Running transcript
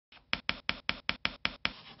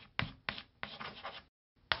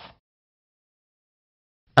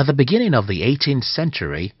At the beginning of the 18th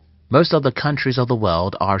century, most of the countries of the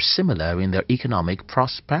world are similar in their economic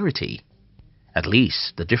prosperity. At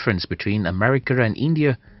least, the difference between America and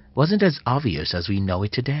India wasn't as obvious as we know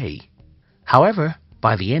it today. However,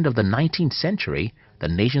 by the end of the 19th century, the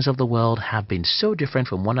nations of the world have been so different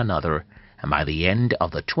from one another, and by the end of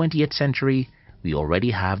the 20th century, we already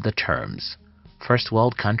have the terms First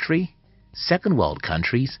World Country, Second World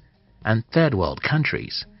Countries, and Third World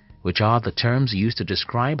Countries, which are the terms used to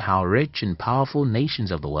describe how rich and powerful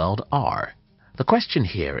nations of the world are. The question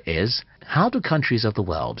here is, how do countries of the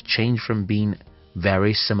world change from being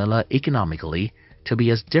very similar economically to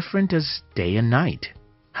be as different as day and night?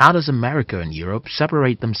 How does America and Europe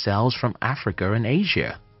separate themselves from Africa and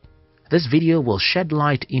Asia? This video will shed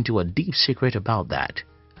light into a deep secret about that,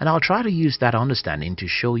 and I'll try to use that understanding to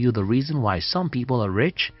show you the reason why some people are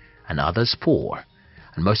rich and others poor,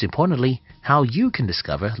 and most importantly, how you can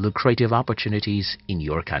discover lucrative opportunities in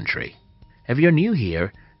your country. If you're new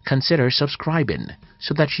here, consider subscribing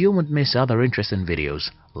so that you won't miss other interesting videos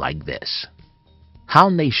like this. How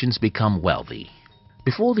nations become wealthy.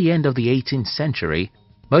 Before the end of the 18th century,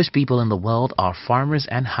 most people in the world are farmers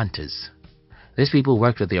and hunters. These people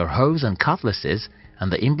worked with their hoes and cutlasses,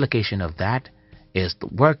 and the implication of that is the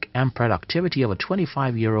work and productivity of a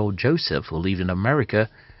 25-year-old Joseph who lived in America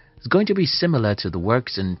is going to be similar to the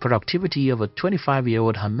works and productivity of a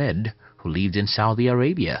 25-year-old Hamid who lived in Saudi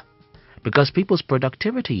Arabia. Because people's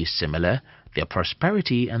productivity is similar, their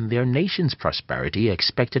prosperity and their nation's prosperity are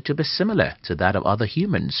expected to be similar to that of other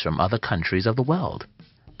humans from other countries of the world.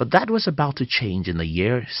 But that was about to change in the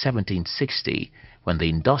year 1760 when the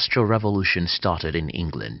Industrial Revolution started in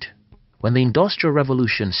England. When the Industrial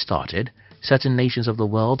Revolution started, certain nations of the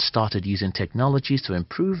world started using technologies to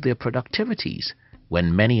improve their productivities,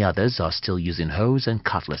 when many others are still using hoes and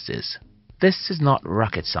cutlasses. This is not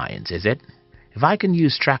rocket science, is it? If I can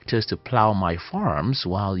use tractors to plow my farms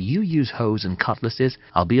while you use hoes and cutlasses,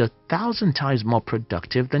 I'll be 1,000 times more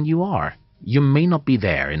productive than you are. You may not be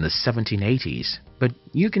there in the 1780s, but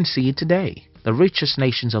you can see it today. The richest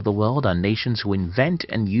nations of the world are nations who invent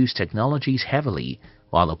and use technologies heavily,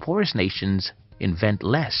 while the poorest nations invent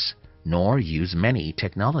less, nor use many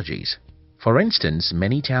technologies. For instance,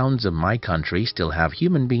 many towns of my country still have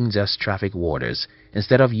human beings as traffic warders,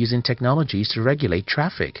 instead of using technologies to regulate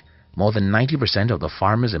traffic. More than 90% of the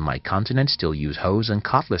farmers in my continent still use hoes and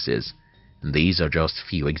cutlasses, and these are just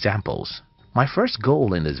few examples. My first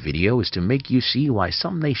goal in this video is to make you see why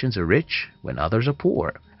some nations are rich when others are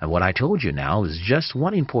poor. And what I told you now is just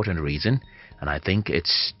one important reason, and I think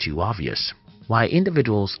it's too obvious, why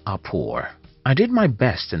individuals are poor. I did my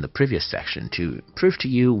best in the previous section to prove to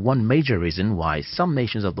you one major reason why some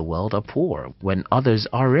nations of the world are poor when others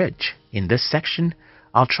are rich. In this section,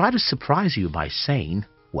 I'll try to surprise you by saying,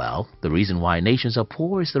 well, the reason why nations are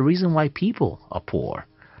poor is the reason why people are poor,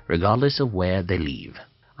 regardless of where they live.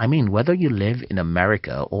 I mean, whether you live in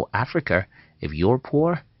America or Africa, if you're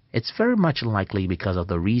poor, it's very much likely because of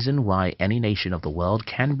the reason why any nation of the world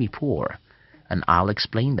can be poor, and I'll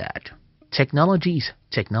explain that. Technologies,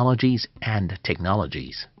 technologies, and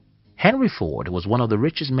technologies. Henry Ford was one of the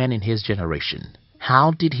richest men in his generation.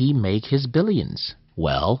 How did he make his billions?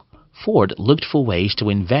 Well, Ford looked for ways to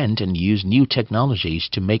invent and use new technologies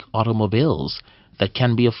to make automobiles that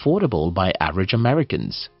can be affordable by average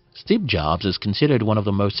Americans. Steve Jobs is considered one of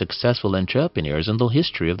the most successful entrepreneurs in the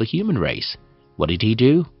history of the human race. What did he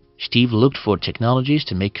do? Steve looked for technologies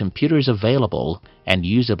to make computers available and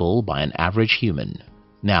usable by an average human.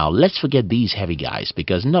 Now, let's forget these heavy guys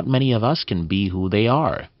because not many of us can be who they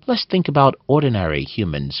are. Let's think about ordinary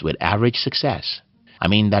humans with average success. I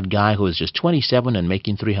mean that guy who is just 27 and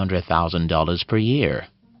making $300,000 per year.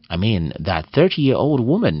 I mean that 30-year-old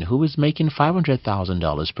woman who is making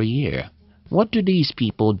 $500,000 per year. What do these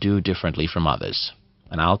people do differently from others?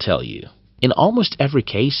 And I'll tell you. In almost every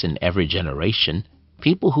case in every generation,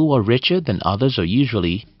 people who are richer than others are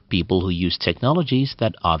usually people who use technologies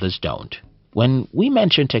that others don't. When we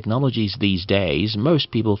mention technologies these days,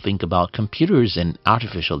 most people think about computers and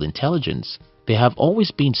artificial intelligence. There have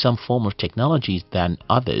always been some form of technologies than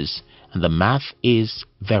others, and the math is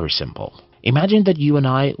very simple. Imagine that you and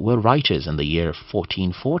I were writers in the year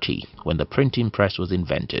 1440 when the printing press was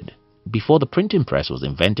invented. Before the printing press was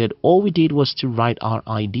invented, all we did was to write our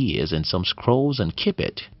ideas in some scrolls and keep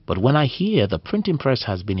it. But when I hear the printing press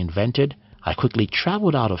has been invented, I quickly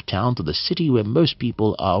traveled out of town to the city where most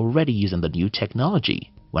people are already using the new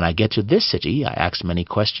technology. When I get to this city, I ask many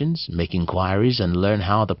questions, make inquiries, and learn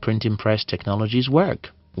how the printing press technologies work.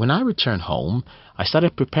 When I returned home, I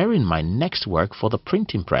started preparing my next work for the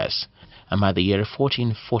printing press, and by the year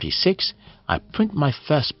 1446, I print my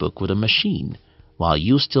first book with a machine, while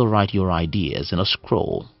you still write your ideas in a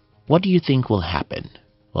scroll, what do you think will happen?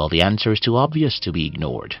 Well, the answer is too obvious to be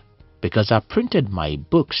ignored. Because I've printed my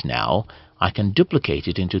books now, I can duplicate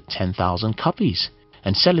it into 10,000 copies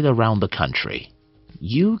and sell it around the country.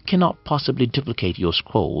 You cannot possibly duplicate your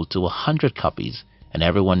scroll to 100 copies, and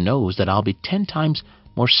everyone knows that I'll be 10 times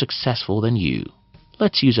more successful than you.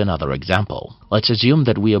 Let's use another example. Let's assume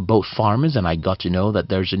that we are both farmers and I got to know that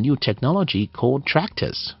there's a new technology called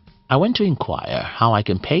tractors. I went to inquire how I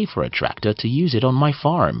can pay for a tractor to use it on my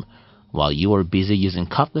farm, while you are busy using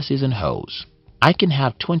cutlasses and hoes. I can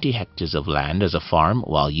have 20 hectares of land as a farm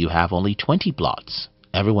while you have only 20 plots.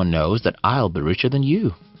 Everyone knows that I'll be richer than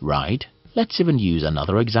you, right? Let's even use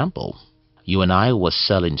another example. You and I was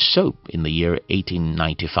selling soap in the year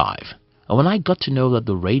 1895. And when I got to know that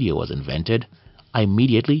the radio was invented, I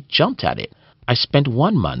immediately jumped at it. I spent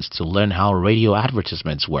 1 month to learn how radio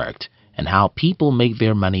advertisements worked and how people make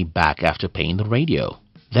their money back after paying the radio.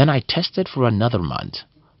 Then I tested for another month,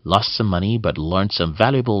 lost some money but learned some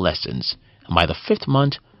valuable lessons. And by the 5th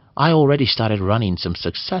month, I already started running some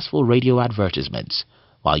successful radio advertisements,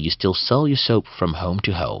 while you still sell your soap from home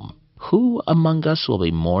to home. Who among us will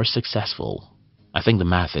be more successful? I think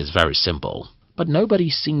the math is very simple, but nobody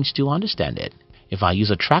seems to understand it. If I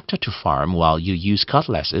use a tractor to farm while you use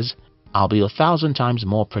cutlasses, I'll be 1,000 times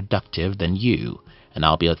more productive than you, and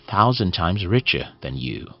I'll be 1,000 times richer than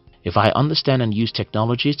you. If I understand and use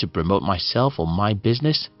technologies to promote myself or my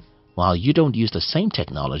business, while you don't use the same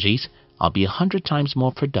technologies, I'll be 100 times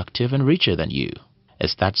more productive and richer than you.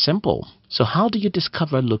 It's that simple. So how do you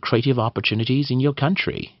discover lucrative opportunities in your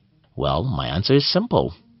country? Well, my answer is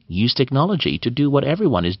simple. Use technology to do what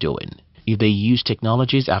everyone is doing. If they use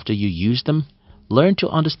technologies after you use them, learn to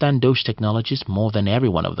understand those technologies more than every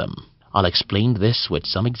one of them. I'll explain this with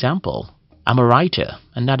some example. I'm a writer,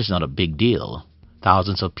 and that is not a big deal.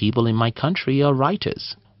 Thousands of people in my country are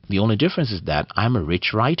writers. The only difference is that I'm a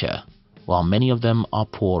rich writer, while many of them are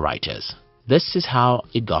poor writers. This is how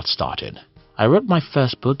it got started. I wrote my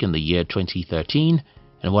first book in the year 2013,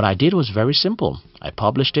 and what I did was very simple. I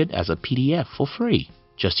published it as a PDF for free.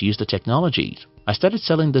 Just use the technology. I started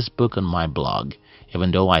selling this book on my blog,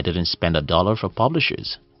 even though I didn't spend $1 for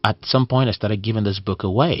publishers. At some point, I started giving this book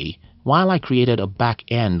away, while I created a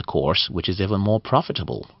back-end course which is even more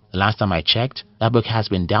profitable. The last time I checked, that book has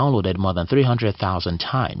been downloaded more than 300,000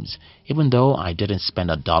 times, even though I didn't spend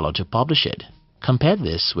 $1 to publish it. Compare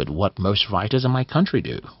this with what most writers in my country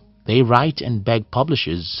do. They write and beg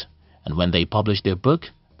publishers, and when they publish their book,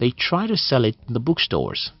 they try to sell it in the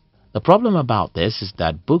bookstores. The problem about this is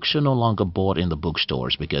that books are no longer bought in the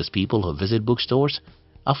bookstores because people who visit bookstores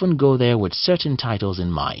often go there with certain titles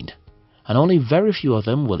in mind, and only very few of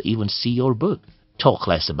them will even see your book. Talk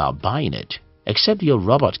less about buying it, except you're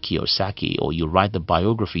Robert Kiyosaki or you write the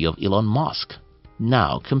biography of Elon Musk.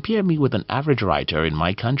 Now, compare me with an average writer in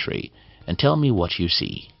my country and tell me what you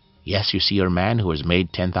see. Yes, you see a man who has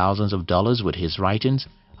made $10,000s with his writings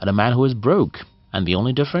and a man who is broke, and the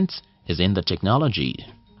only difference is in the technology.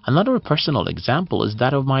 Another personal example is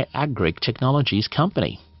that of my Agric Technologies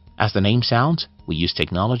company. As the name sounds, we use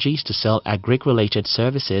technologies to sell agric-related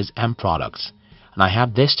services and products. And I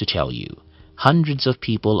have this to tell you. Hundreds of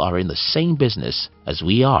people are in the same business as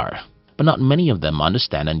we are, but not many of them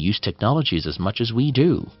understand and use technologies as much as we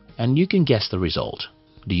do. And you can guess the result.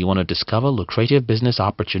 Do you want to discover lucrative business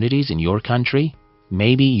opportunities in your country?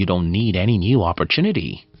 Maybe you don't need any new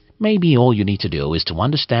opportunity. Maybe all you need to do is to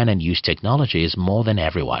understand and use technologies more than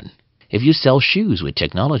everyone. If you sell shoes with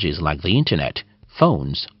technologies like the internet,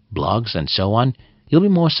 phones, blogs, and so on, you'll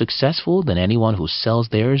be more successful than anyone who sells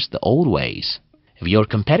theirs the old ways. If your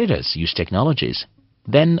competitors use technologies,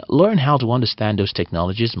 then learn how to understand those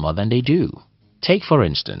technologies more than they do. Take for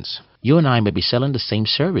instance, you and I may be selling the same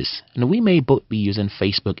service, and we may both be using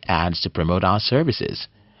Facebook ads to promote our services.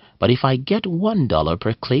 But if I get $1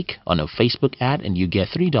 per click on a Facebook ad and you get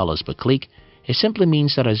 $3 per click, it simply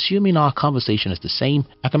means that assuming our conversation is the same,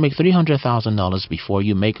 I can make $300,000 before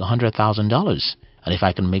you make $100,000. And if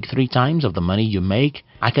I can make 3 times of the money you make,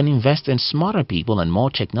 I can invest in smarter people and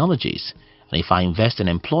more technologies. And if I invest in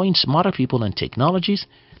employing smarter people and technologies,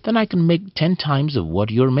 then I can make 10 times of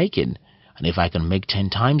what you're making. And if I can make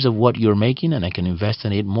 10 times of what you're making and I can invest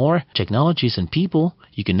in it more technologies and people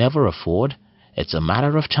you can never afford, it's a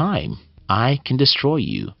matter of time. I can destroy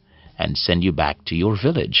you and send you back to your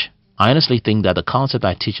village. I honestly think that the concept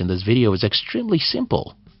I teach in this video is extremely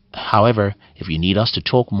simple. However, if you need us to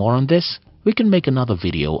talk more on this, we can make another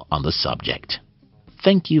video on the subject.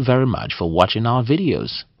 Thank you very much for watching our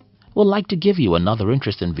videos. We'd like to give you another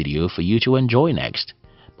interesting video for you to enjoy next.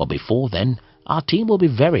 But before then, Our team will be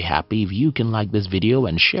very happy if you can like this video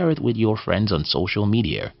and share it with your friends on social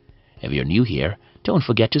media. If you're new here, don't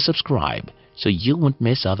forget to subscribe so you won't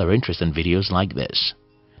miss other interesting videos like this.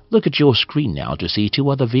 Look at your screen now to see 2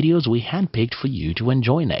 other videos we handpicked for you to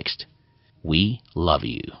enjoy next. We love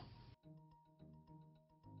you.